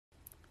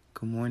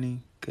good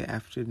morning, good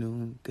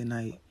afternoon, good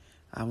night.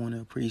 I want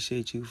to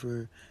appreciate you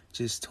for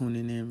just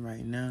tuning in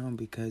right now,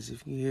 because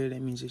if you're here,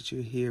 that means that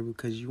you're here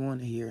because you want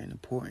to hear an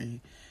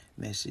important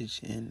message.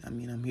 And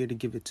I'm here to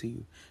give it to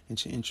you. And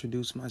to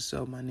introduce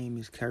myself, my name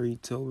is Kyrie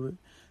Tolbert,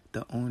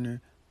 the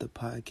owner, the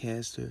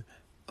podcaster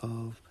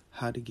of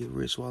How to Get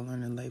Rich While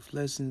Learning Life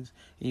Lessons.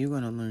 And you're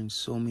going to learn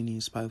so many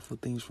insightful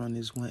things from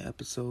this one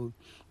episode.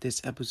 This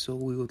episode,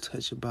 we will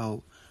touch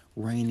about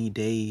rainy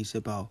days,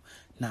 about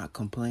not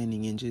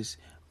complaining, and just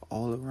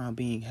all around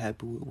being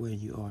happy with where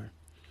you are.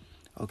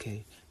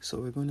 Okay, so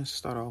we're going to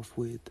start off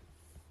with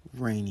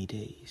rainy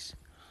days.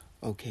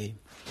 Okay,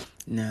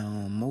 now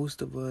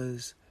most of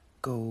us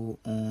go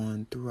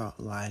on throughout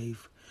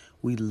life.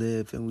 We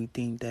live and we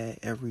think that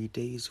every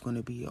day is going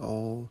to be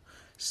all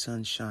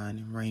sunshine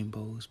and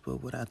rainbows.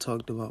 But what I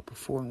talked about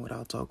before and what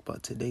I'll talk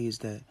about today is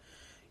that,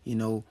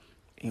 in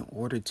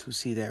order to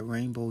see that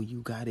rainbow,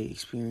 you got to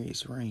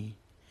experience rain.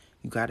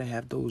 You got to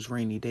have those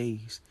rainy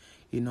days.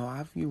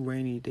 I view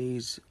rainy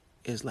days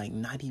as like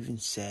not even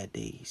sad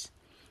days.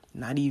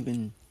 Not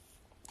even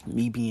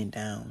me being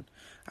down.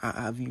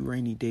 I view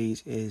rainy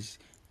days as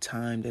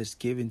time that's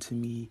given to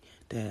me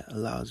that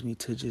allows me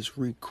to just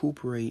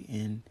recuperate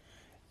and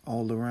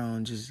all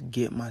around just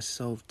get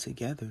myself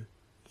together.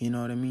 You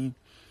know what I mean?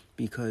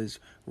 Because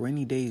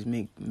rainy days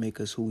make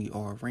us who we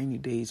are. Rainy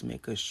days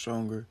make us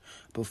stronger.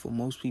 But for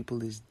most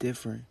people, it's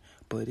different.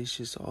 But it's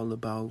just all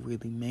about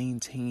really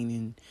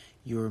maintaining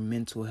your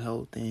mental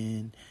health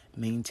and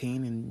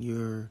maintaining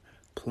your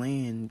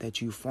plan that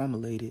you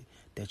formulated,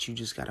 that you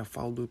just got to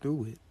follow through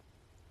with.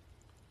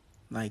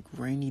 Like,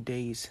 rainy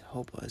days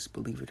help us,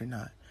 believe it or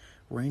not.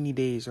 Rainy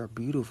days are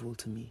beautiful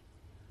to me.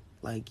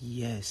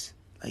 Yes.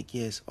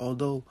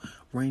 Although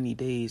rainy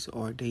days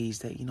are days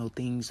that,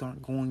 things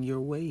aren't going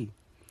your way.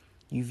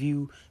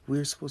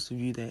 We're supposed to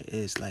view that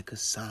as like a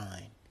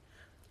sign.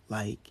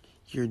 Like,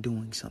 you're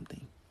doing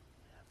something.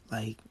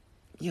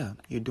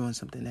 You're doing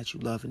something that you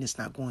love and it's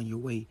not going your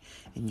way.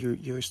 And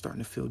you're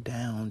starting to feel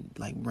down,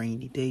 like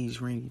rainy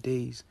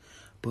days.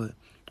 But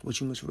what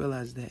you must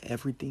realize is that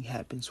everything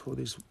happens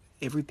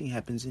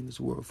in this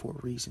world for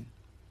a reason.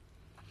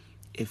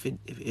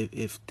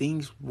 If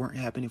things weren't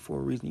happening for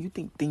a reason, you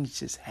think things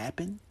just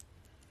happen?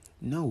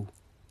 No.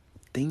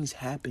 Things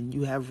happen.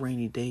 You have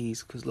rainy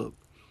days. Because look,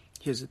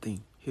 here's the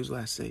thing. Here's what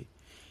I say.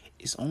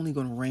 It's only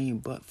going to rain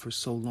but for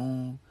so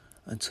long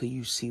until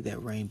you see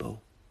that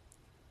rainbow.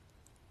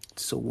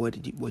 So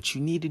what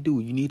you need to do,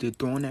 you need to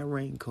throw on that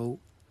raincoat,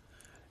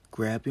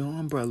 grab your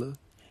umbrella,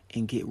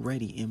 and get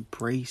ready.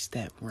 Embrace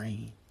that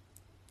rain.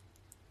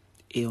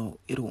 It'll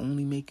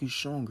only make you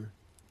stronger.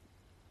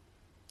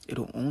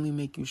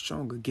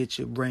 Get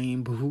your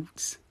rain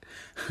boots,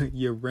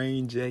 your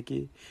rain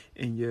jacket,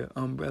 and your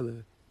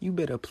umbrella. You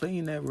better play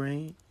in that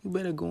rain. You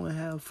better go and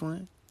have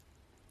fun.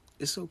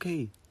 It's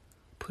okay.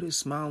 Put a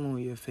smile on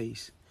your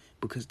face,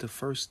 because the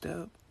first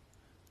step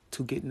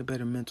to getting a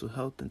better mental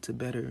health and to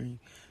better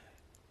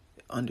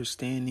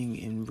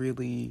understanding and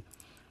really,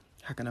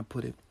 how can I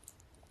put it,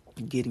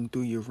 getting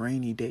through your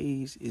rainy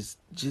days is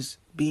just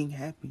being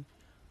happy.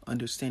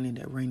 Understanding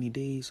that rainy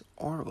days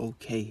are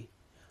okay.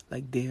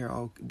 Like, they're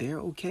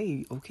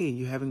okay. Okay,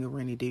 you're having a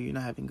rainy day. You're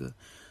not having a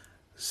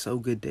so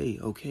good day.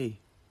 Okay.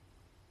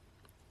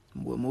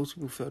 What most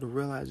people fail to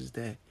realize is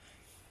that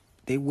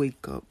they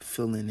wake up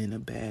feeling in a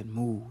bad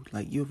mood.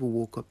 Like, you ever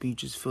woke up and you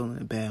just feeling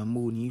in a bad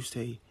mood and you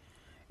say,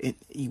 and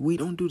we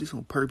don't do this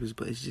on purpose,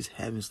 but it's just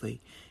happens. Like,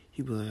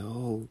 you be like,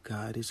 oh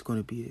God, it's going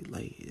to be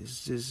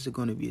it's just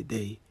going to be a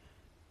day.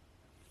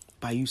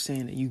 By you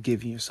saying that, you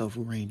giving yourself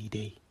a rainy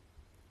day.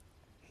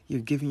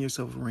 You're giving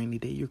yourself a rainy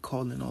day. You're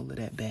calling all of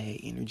that bad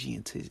energy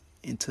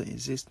into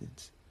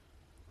existence.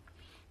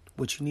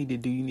 What you need to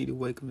do, you need to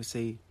wake up and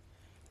say,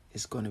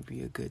 it's going to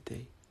be a good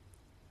day.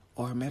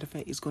 Or a matter of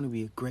fact, it's going to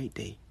be a great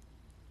day.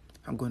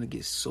 I'm going to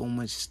get so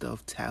much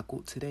stuff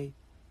tackled today.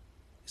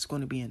 It's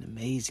going to be an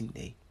amazing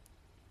day.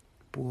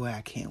 Boy,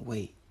 I can't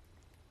wait.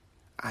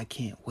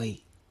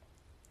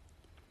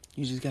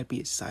 You just got to be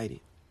excited.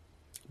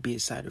 Be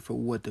excited for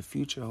what the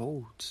future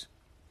holds.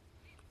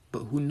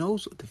 But who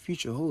knows what the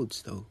future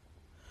holds, though?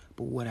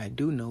 But what I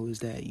do know is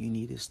that you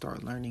need to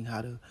start learning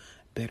how to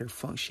better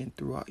function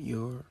throughout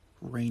your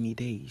rainy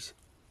days.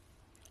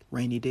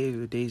 Rainy days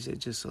are days that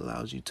just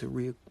allows you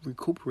to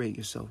recuperate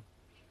yourself.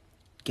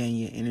 Gain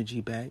your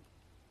energy back.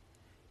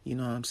 You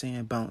know what I'm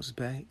saying? Bounce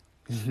back.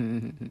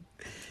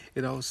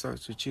 It all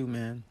starts with you,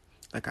 man.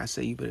 Like I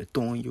say, you better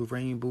throw on your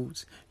rain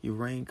boots, your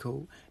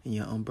raincoat, and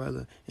your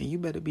umbrella, and you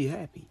better be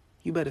happy.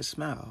 You better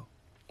smile.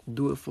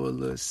 Do it for a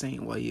little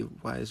saint while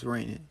it's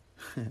raining.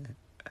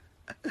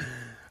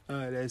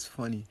 That's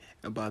funny.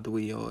 And by the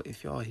way, y'all,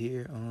 if y'all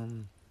hear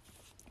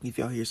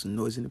some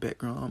noise in the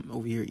background, I'm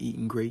over here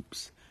eating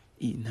grapes,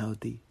 eating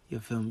healthy. You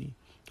feel me?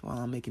 While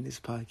I'm making this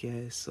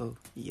podcast. So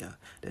yeah,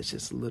 that's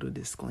just a little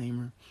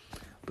disclaimer.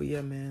 But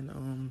yeah,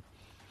 man.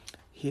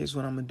 Here's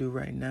what I'm gonna do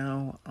right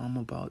now. I'm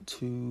about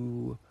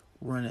to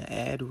run an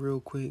ad real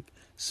quick,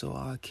 so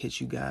I'll catch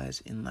you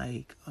guys in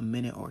like a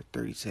minute or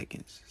 30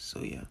 seconds.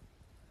 So yeah.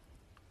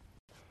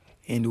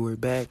 And we're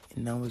back,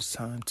 and now it's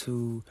time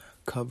to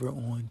cover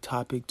on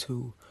topic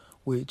 2,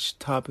 which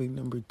topic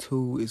number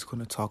 2 is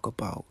going to talk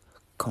about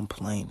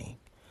complaining.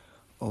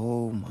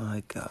 Oh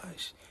my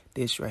gosh.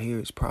 This right here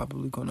is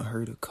probably going to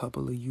hurt a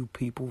couple of you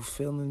people's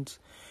feelings.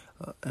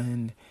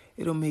 And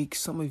it'll make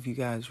some of you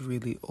guys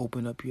really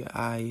open up your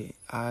eyes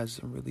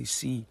and really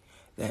see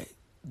that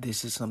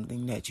this is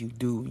something that you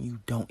do and you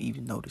don't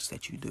even notice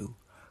that you do.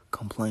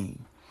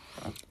 Complain.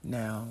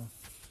 Now,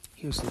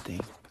 here's the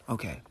thing.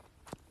 Okay.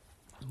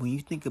 When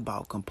you think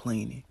about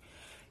complaining,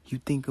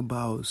 you think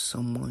about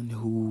someone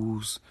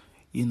who's,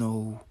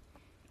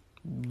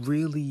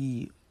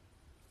 really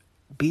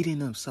beating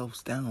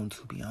themselves down,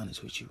 to be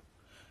honest with you.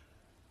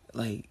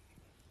 Like,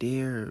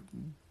 they're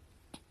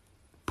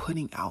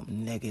putting out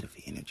negative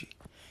energy.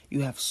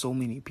 You have so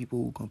many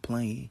people who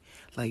complain.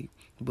 Like,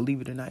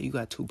 believe it or not, you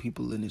got two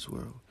people in this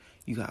world.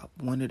 You got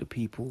one of the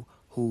people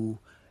who,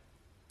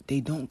 they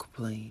don't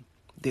complain.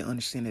 They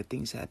understand that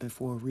things happen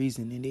for a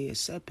reason and they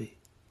accept it.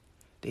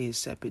 They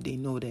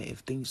know that if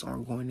things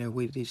aren't going their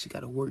way, they just got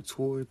to work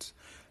towards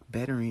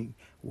bettering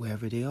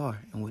wherever they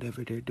are and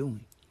whatever they're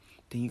doing.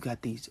 Then you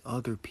got these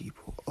other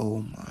people.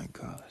 Oh my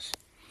gosh.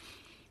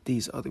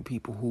 These other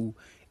people who,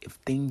 if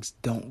things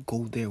don't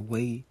go their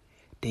way,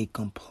 they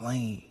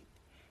complain.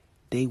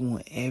 They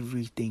want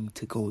everything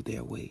to go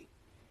their way.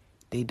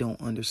 They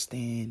don't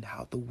understand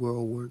how the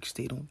world works.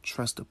 They don't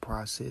trust the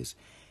process.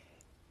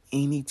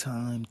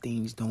 Anytime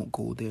things don't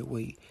go their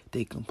way,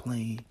 they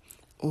complain.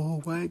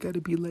 Oh, why I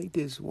gotta be like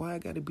this? Why I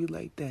gotta be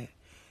like that?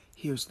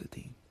 Here's the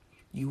thing.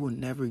 You will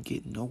never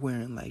get nowhere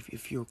in life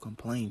if you're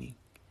complaining.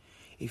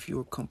 If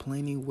you're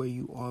complaining where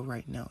you are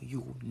right now,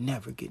 you will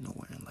never get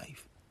nowhere in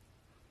life.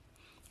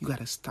 You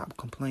gotta stop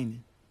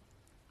complaining.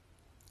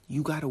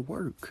 You gotta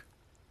work.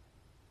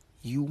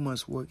 You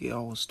must work. It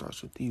all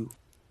starts with you.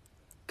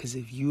 Because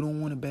if you don't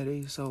want to better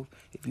yourself,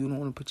 if you don't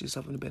want to put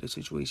yourself in a better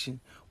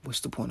situation, what's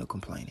the point of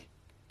complaining?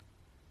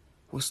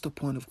 What's the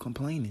point of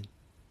complaining?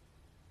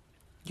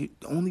 The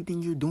only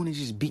thing you're doing is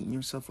just beating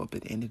yourself up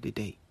at the end of the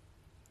day.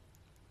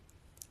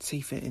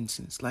 Say, for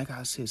instance, like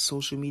I said,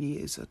 social media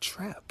is a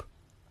trap.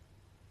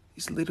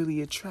 It's literally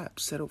a trap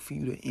set up for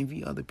you to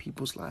envy other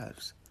people's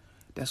lives.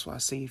 That's why I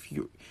say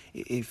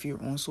if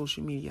you're on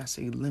social media, I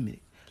say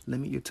limit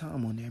your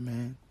time on there,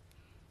 man.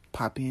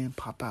 Pop in,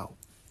 pop out.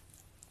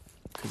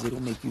 Because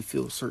it'll make you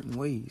feel certain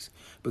ways.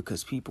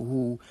 Because people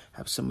who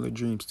have similar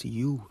dreams to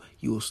you,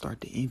 you will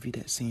start to envy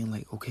that, saying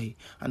like, okay,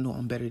 I know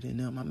I'm better than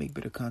them. I make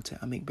better content.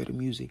 I make better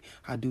music.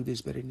 I do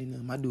this better than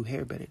them. I do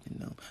hair better than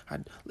them.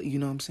 You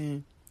know what I'm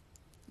saying?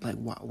 Like,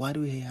 why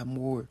do they have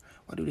more?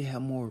 Why do they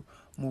have more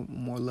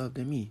love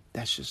than me?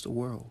 That's just the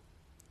world.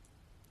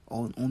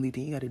 Only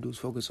thing you got to do is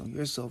focus on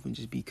yourself and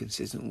just be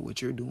consistent with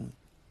what you're doing.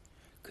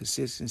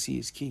 Consistency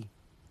is key.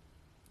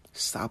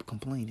 Stop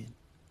complaining.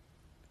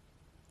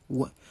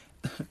 What?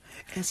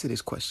 Answer this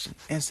question.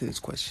 At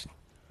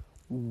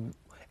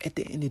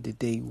the end of the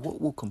day, what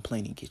will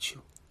complaining get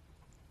you?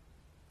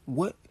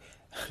 What?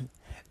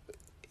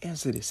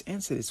 Answer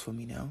this for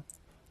me now.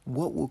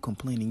 What will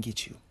complaining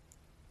get you?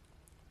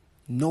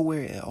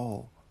 Nowhere at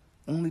all.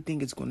 Only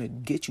thing it's going to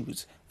get you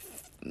is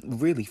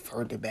really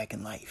further back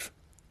in life.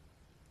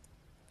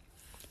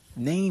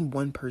 Name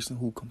one person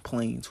who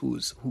complains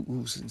who's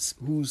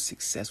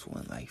successful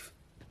in life.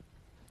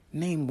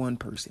 Name one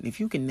person. If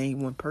you can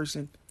name one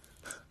person,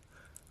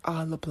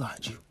 I'll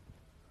applaud you.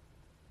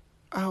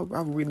 I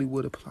really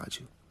would applaud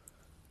you.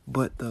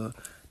 But the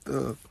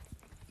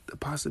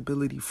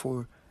possibility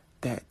for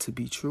that to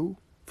be true,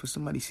 for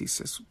somebody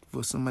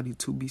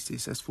to be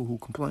successful who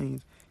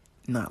complains,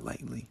 not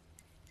likely.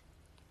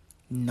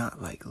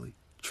 Not likely.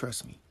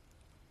 Trust me.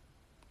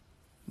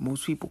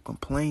 Most people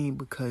complain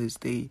because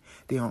they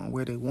aren't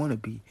where they want to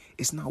be.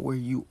 It's not where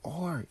you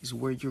are. It's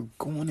where you're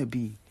going to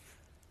be.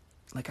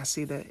 Like I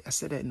said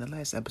that in the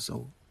last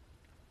episode.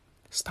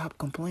 Stop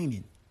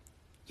complaining.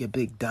 You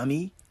big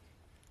dummy.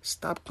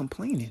 Stop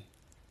complaining.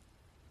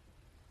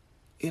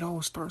 It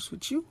all starts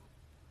with you.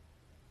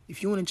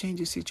 If you want to change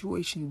your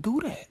situation, do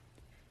that.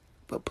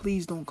 But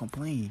please don't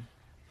complain.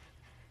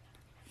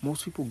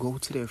 Most people go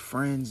to their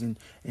friends and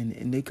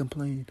they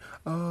complain,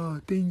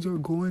 things are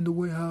going the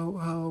way how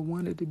I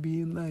wanted to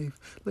be in life.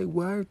 Like,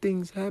 why are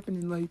things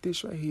happening like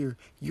this right here?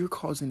 You're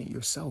causing it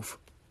yourself.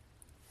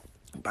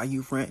 By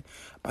you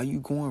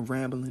going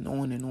rambling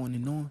on and on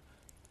and on,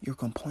 you're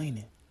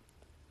complaining.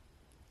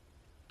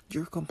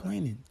 You're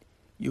complaining.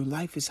 Your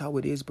life is how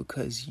it is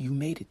because you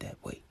made it that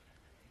way.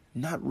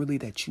 Not really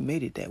that you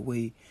made it that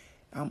way.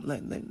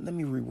 Let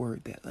me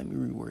reword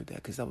that.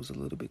 Because that was a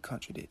little bit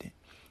contradicting.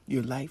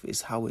 Your life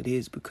is how it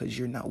is because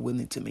you're not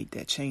willing to make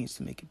that change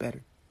to make it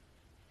better.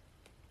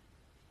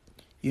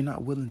 You're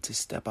not willing to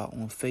step out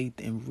on faith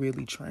and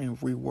really try and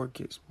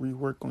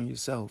rework on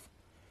yourself.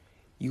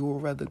 You will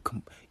rather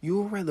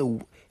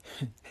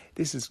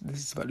this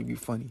is about to be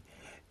funny.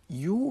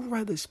 You will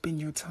rather spend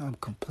your time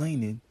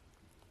complaining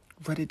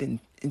rather than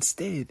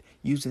instead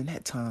using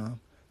that time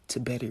to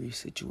better your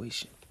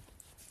situation.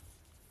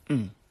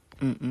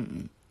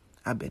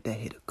 I bet that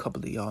hit a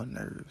couple of y'all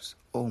nerves.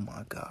 Oh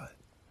my God.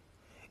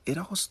 It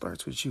all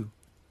starts with you.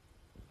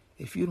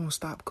 If you don't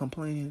stop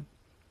complaining,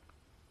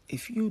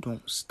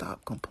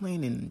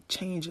 and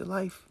change your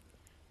life,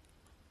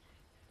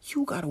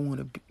 you gotta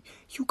wanna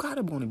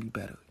be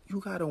better. You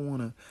gotta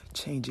wanna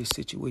change your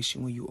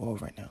situation where you are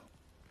right now.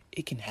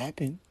 It can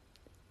happen.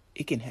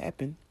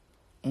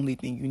 Only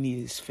thing you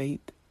need is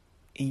faith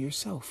in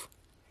yourself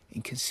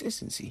and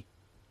consistency.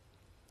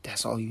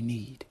 That's all you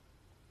need.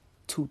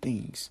 2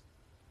 things.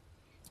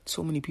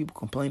 So many people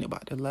complain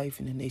about their life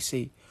and then they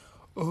say,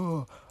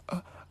 "Oh,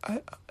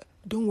 I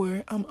don't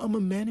worry. I'm a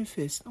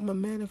manifest. I'm a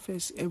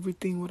manifest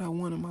everything what I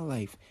want in my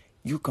life."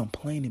 You're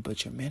complaining,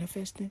 but you're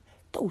manifesting.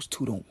 Those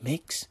two don't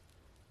mix.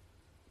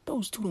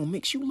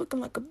 You looking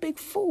like a big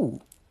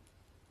fool.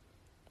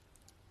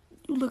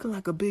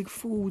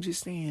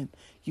 Just saying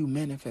you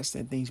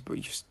manifesting things, but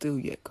you're still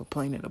yet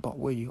complaining about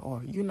where you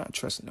are. You're not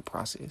trusting the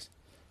process.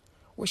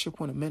 What's your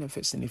point of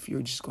manifesting if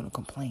you're just going to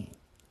complain?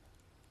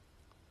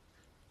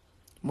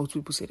 Most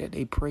people say that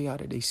they pray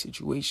out of their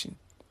situation,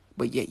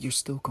 but yet you're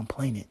still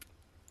complaining.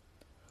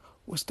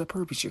 What's the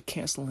purpose? You're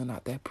canceling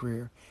out that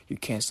prayer. You're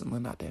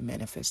canceling out that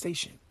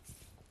manifestation.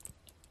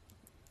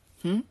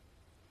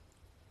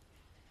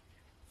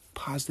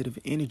 Positive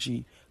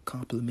energy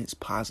complements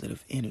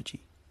positive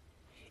energy.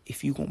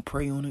 If you're going to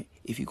pray on it,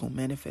 if you're going to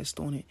manifest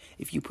on it,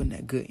 if you're putting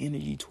that good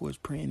energy towards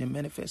praying and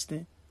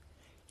manifesting,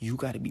 you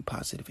got to be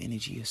positive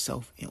energy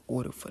yourself in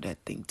order for that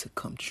thing to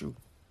come true.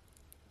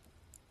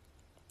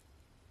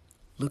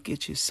 Look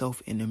at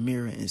yourself in the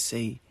mirror and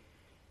say,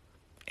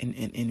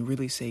 and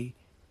really say,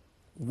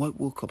 what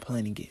will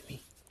complaining get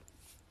me?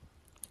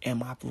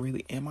 Am I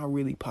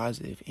really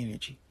positive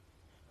energy?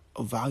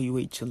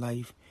 Evaluate your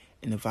life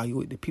and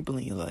evaluate the people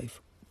in your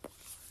life.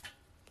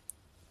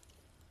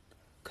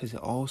 Because it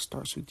all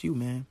starts with you,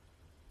 man.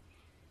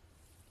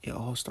 It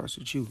all starts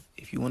with you.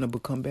 If you want to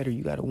become better,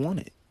 you got to want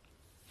it.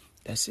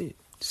 That's it.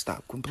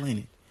 Stop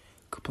complaining.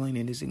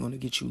 Complaining isn't going to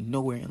get you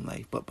nowhere in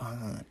life but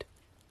behind.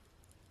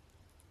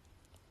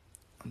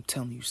 I'm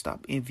telling you,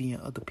 stop envying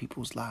other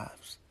people's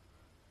lives.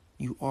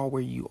 You are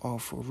where you are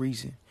for a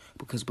reason.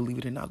 Because believe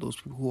it or not, those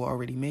people who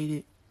already made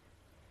it,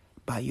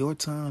 by your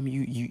time,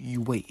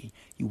 you waiting.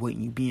 You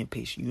waiting, you being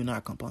patient. You're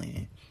not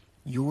complaining.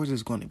 Yours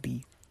is going to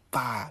be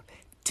 5,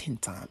 10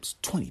 times,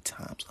 20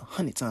 times,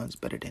 100 times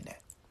better than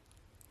that.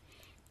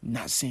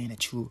 Not saying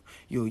that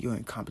you're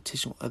in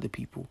competition with other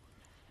people,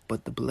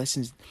 but the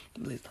blessings,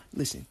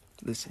 listen,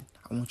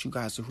 I want you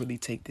guys to really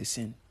take this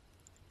in.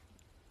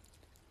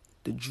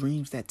 The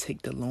dreams that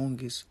take the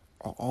longest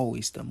are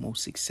always the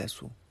most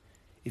successful.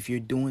 If you're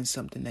doing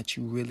something that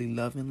you really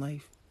love in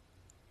life,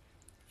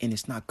 and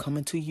it's not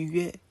coming to you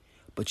yet,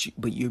 but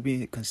you're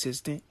being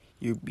consistent,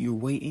 you're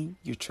waiting,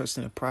 you're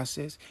trusting the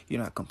process,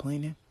 you're not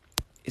complaining,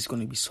 it's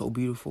going to be so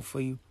beautiful for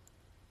you.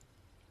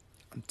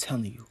 I'm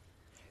telling you,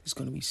 it's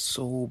going to be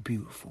so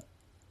beautiful.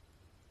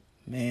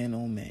 Man,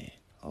 oh man.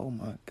 Oh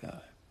my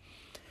God.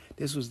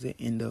 This was the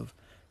end of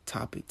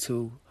topic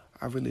 2.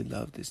 I really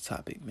love this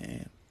topic,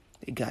 man.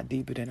 It got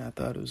deeper than I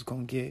thought it was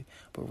going to get.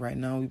 But right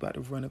now, we about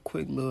to run a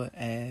quick little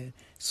ad.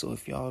 So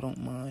if y'all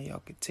don't mind,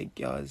 y'all can take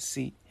y'all's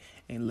seat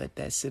and let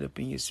that sit up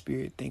in your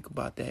spirit. Think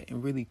about that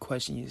and really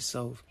question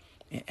yourself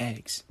and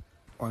ask,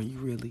 are you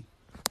really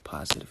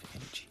positive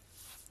energy?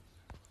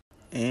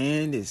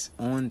 And it's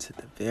on to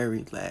the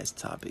very last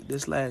topic.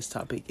 This last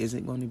topic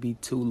isn't going to be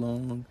too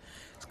long.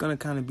 It's going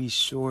to kind of be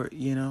short,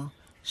 short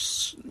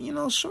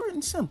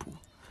and simple.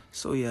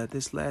 So yeah,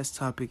 this last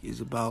topic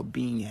is about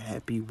being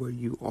happy where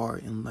you are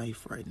in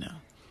life right now.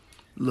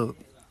 Look,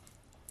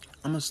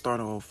 I'm going to start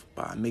off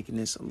by making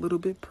this a little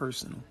bit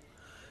personal.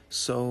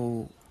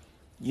 So,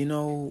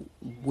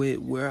 with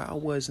where I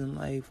was in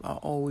life, I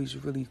always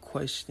really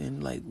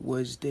questioned,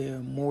 was there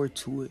more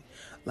to it?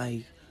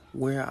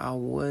 Where I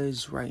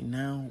was right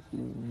now,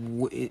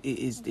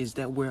 is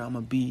that where I'm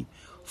going to be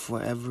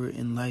forever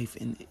in life?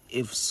 And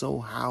if so,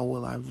 how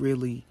will I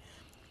really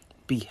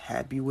be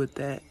happy with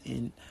that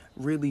and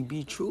really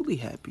be truly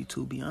happy,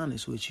 to be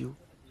honest with you?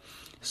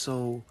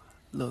 So,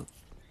 look,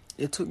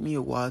 it took me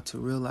a while to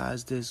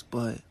realize this,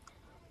 but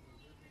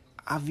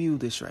I view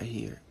this right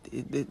here.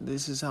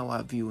 This is how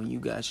I view, and you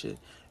guys should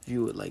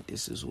view it like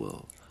this as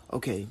well.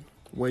 Okay,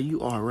 where you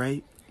are,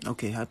 right?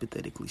 Okay,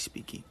 hypothetically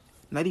speaking.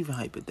 Not even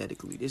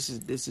hypothetically. This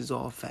is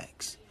all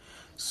facts.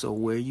 So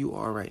where you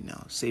are right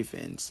now, say for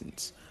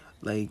instance,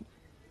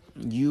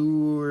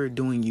 you're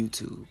doing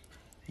YouTube.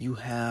 You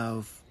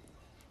have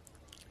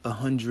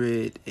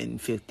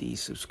 150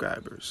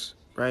 subscribers,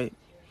 right?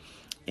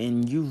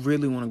 And you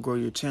really want to grow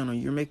your channel.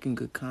 You're making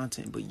good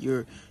content, but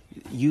your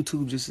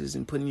YouTube just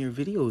isn't putting your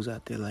videos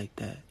out there like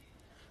that.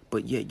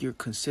 But yet you're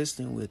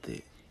consistent with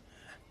it.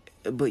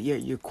 But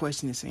yet you're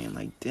questioning,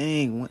 saying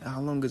dang, how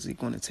long is it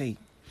going to take?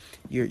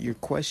 You're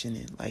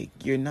questioning,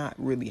 you're not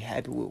really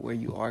happy with where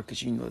you are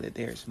because you know that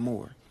there's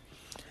more.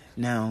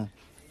 Now,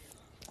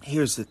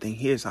 here's the thing.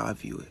 Here's how I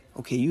view it.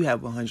 Okay, you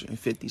have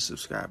 150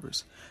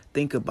 subscribers.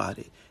 Think about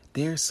it.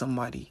 There's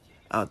somebody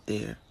out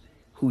there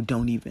who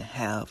don't even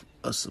have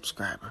a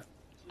subscriber.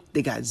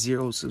 They got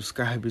 0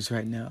 subscribers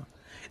right now.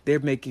 They're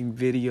making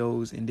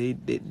videos and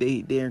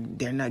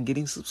they're not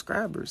getting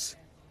subscribers.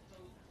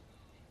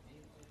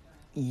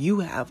 You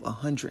have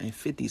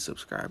 150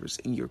 subscribers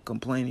and you're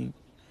complaining,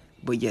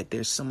 but yet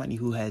there's somebody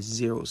who has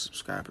 0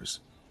 subscribers.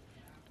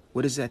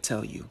 What does that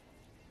tell you?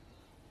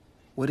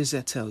 What does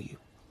that tell you?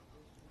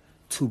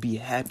 To be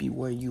happy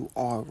where you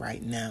are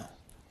right now.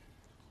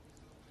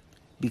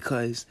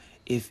 Because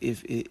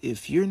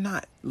if you're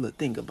not, look,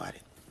 think about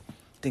it.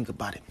 Think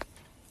about it.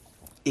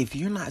 If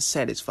you're not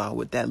satisfied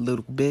with that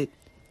little bit,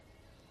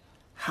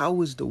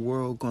 how is the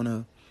world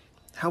gonna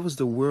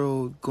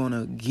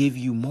give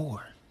you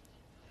more?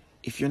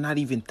 If you're not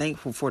even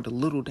thankful for the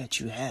little that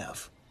you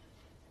have.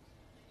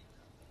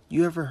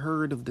 You ever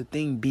heard of the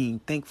thing being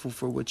thankful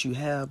for what you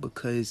have?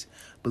 Because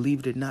believe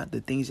it or not,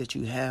 the things that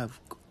you have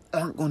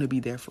aren't going to be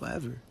there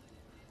forever.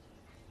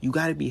 You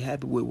got to be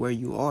happy with where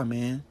you are,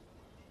 man.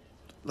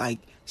 Like,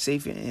 say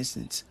for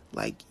instance,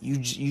 like you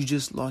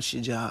just lost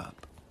your job.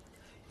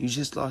 You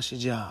just lost your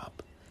job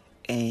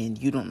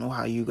and you don't know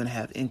how you're going to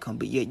have income,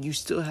 but yet you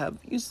still have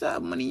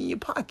money in your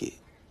pocket.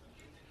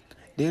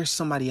 There's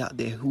somebody out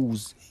there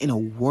who's in a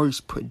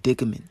worse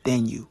predicament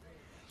than you.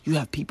 You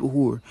have people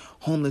who are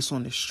homeless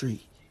on the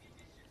street.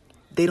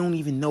 They don't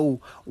even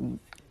know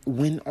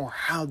when or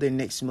how their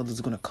next meal is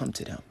going to come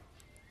to them.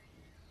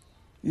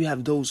 You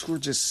have those who are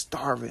just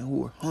starving,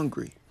 who are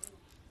hungry.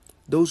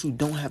 Those who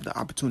don't have the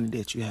opportunity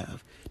that you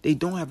have. They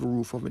don't have a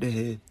roof over their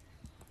head.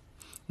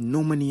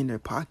 No money in their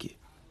pocket.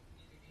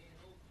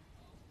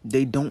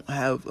 They don't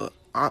have an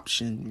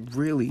option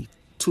really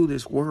to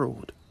this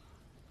world.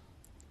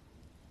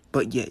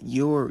 But yet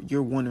you're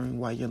wondering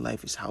why your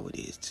life is how it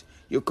is.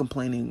 You're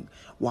complaining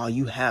while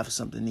you have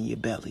something in your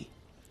belly.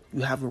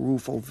 You have a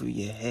roof over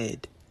your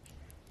head.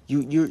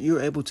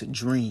 You're able to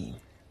dream.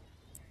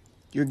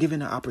 You're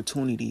given an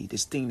opportunity,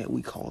 this thing that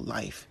we call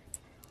life.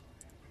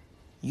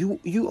 You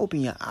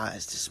open your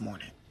eyes this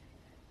morning.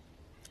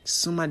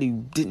 Somebody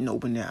didn't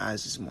open their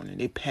eyes this morning.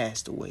 They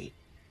passed away.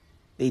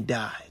 They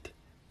died.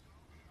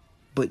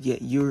 But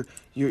yet you're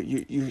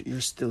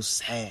still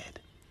sad.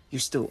 You're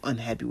still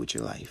unhappy with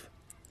your life.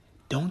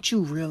 Don't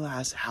you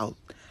realize how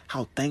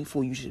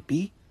thankful you should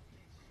be?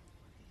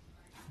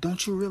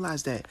 Don't you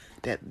realize that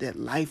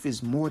life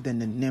is more than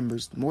the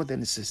numbers, more than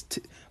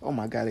the oh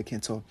my God, I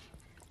can't talk.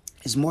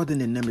 It's more than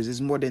the numbers.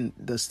 It's more than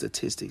the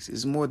statistics.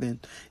 It's more than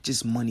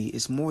just money.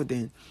 It's more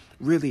than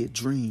really a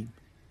dream.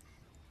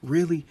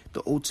 Really,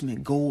 the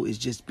ultimate goal is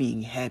just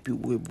being happy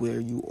with where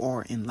you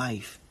are in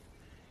life.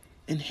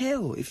 And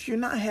hell, if you're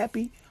not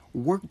happy,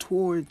 work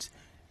towards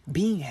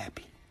being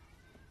happy.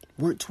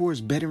 Work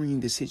towards bettering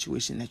the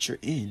situation that you're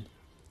in.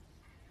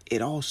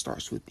 It all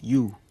starts with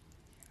you.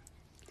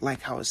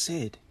 Like how it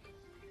said,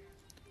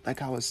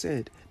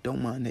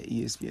 don't mind that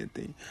ESPN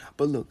thing.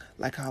 But look,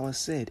 like how I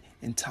said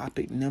in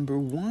topic number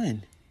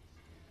 1,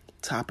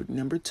 topic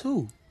number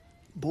 2,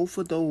 both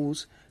of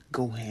those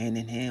go hand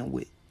in hand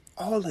with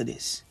all of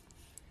this.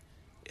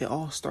 It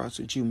all starts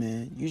with you,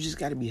 man. You just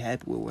got to be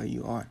happy with where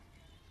you are.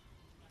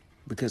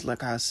 Because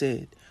like I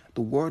said,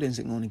 the world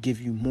isn't going to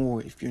give you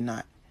more if you're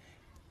not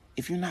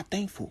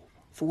thankful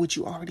for what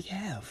you already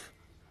have.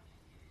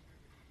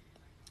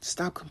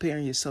 Stop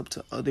comparing yourself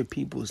to other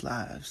people's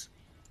lives.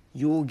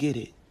 You'll get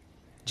it.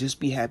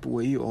 Just be happy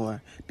where you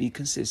are. Be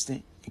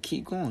consistent and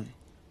keep going.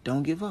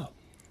 Don't give up.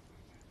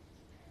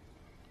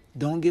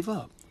 Don't give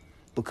up.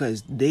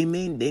 Because they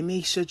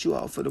may shut you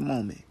out for the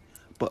moment.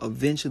 But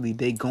eventually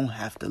they gonna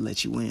have to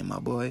let you in, my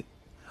boy.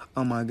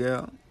 Or my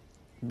girl.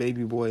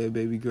 Baby boy or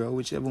baby girl.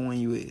 Whichever one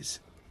you is.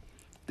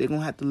 They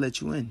gonna have to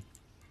let you in.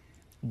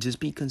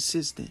 Just be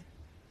consistent.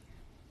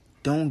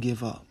 Don't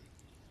give up.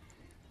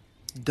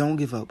 Don't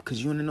give up.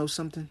 Because you want to know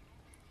something?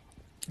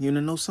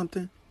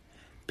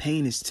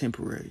 Pain is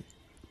temporary,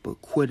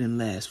 but quitting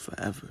lasts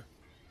forever.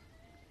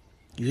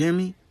 You hear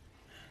me?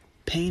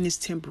 Pain is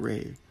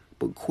temporary,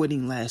 but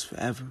quitting lasts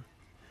forever.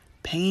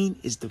 Pain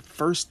is the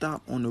first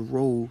stop on the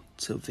road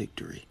to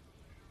victory.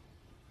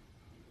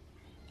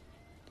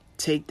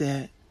 Take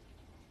that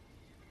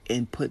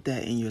and put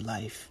that in your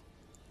life.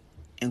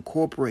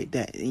 Incorporate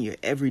that in your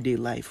everyday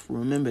life.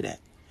 Remember that.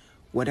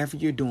 Whatever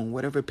you're doing,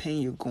 whatever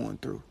pain you're going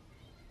through,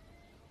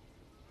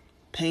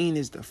 pain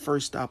is the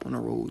first stop on the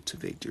road to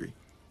victory.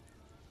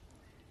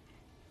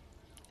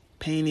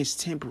 Pain is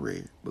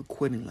temporary, but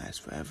quitting lasts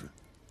forever.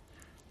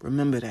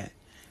 Remember that.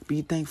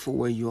 Be thankful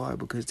where you are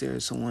because there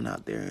is someone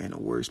out there in a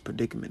worse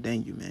predicament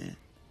than you, man.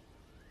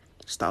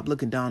 Stop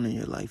looking down on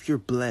your life. You're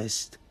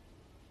blessed.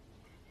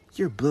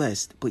 You're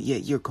blessed, but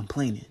yet you're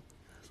complaining.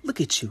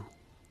 Look at you.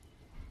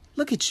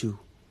 Look at you.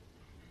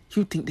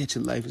 You think that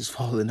your life is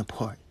falling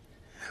apart,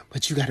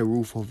 but you got a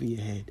roof over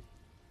your head.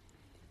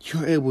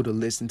 You're able to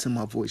listen to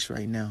my voice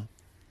right now.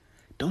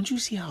 Don't you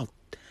see how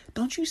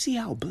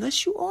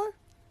blessed you are?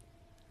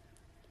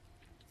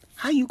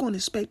 How you going to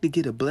expect to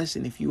get a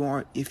blessing if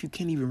you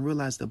can't even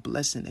realize the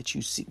blessing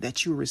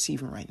that you're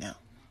receiving right now?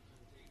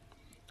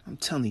 I'm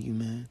telling you,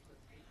 man.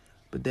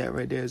 But that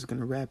right there is going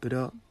to wrap it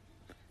up.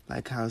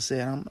 Like how I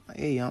said,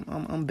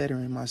 I'm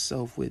bettering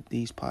myself with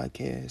these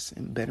podcasts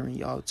and bettering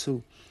y'all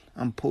too.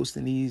 I'm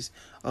posting these,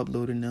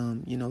 uploading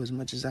them, as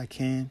much as I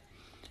can.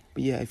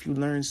 But yeah, if you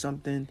learn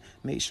something,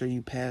 make sure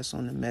you pass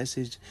on the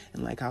message.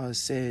 And like how I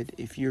said,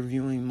 if you're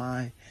viewing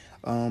my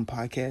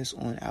podcast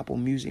on Apple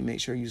Music, make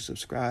sure you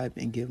subscribe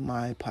and give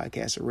my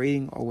podcast a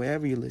rating or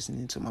wherever you're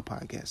listening to my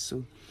podcast.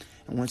 So,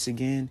 and once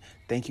again,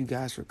 thank you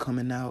guys for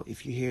coming out.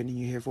 If you're here, then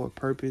you're here for a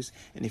purpose.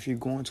 And if you're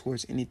going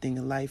towards anything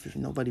in life, if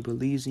nobody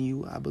believes in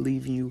you, I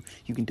believe in you.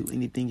 You can do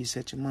anything you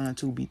set your mind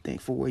to. Be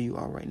thankful where you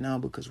are right now,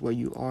 because where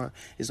you are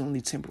is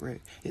only temporary.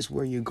 It's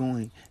where you're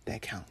going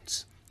that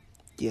counts.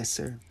 Yes,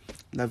 sir.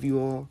 Love you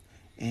all.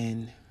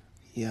 And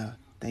yeah,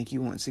 thank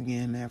you once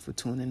again, man, for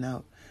tuning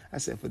out. I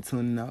said for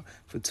tuning out,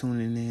 for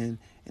tuning in.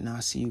 And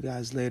I'll see you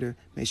guys later.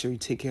 Make sure you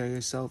take care of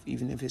yourself,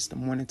 even if it's the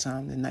morning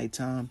time, the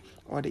nighttime,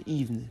 or the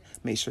evening.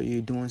 Make sure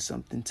you're doing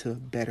something to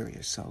better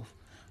yourself.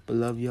 But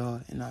love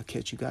y'all, and I'll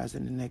catch you guys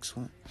in the next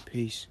one.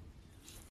 Peace.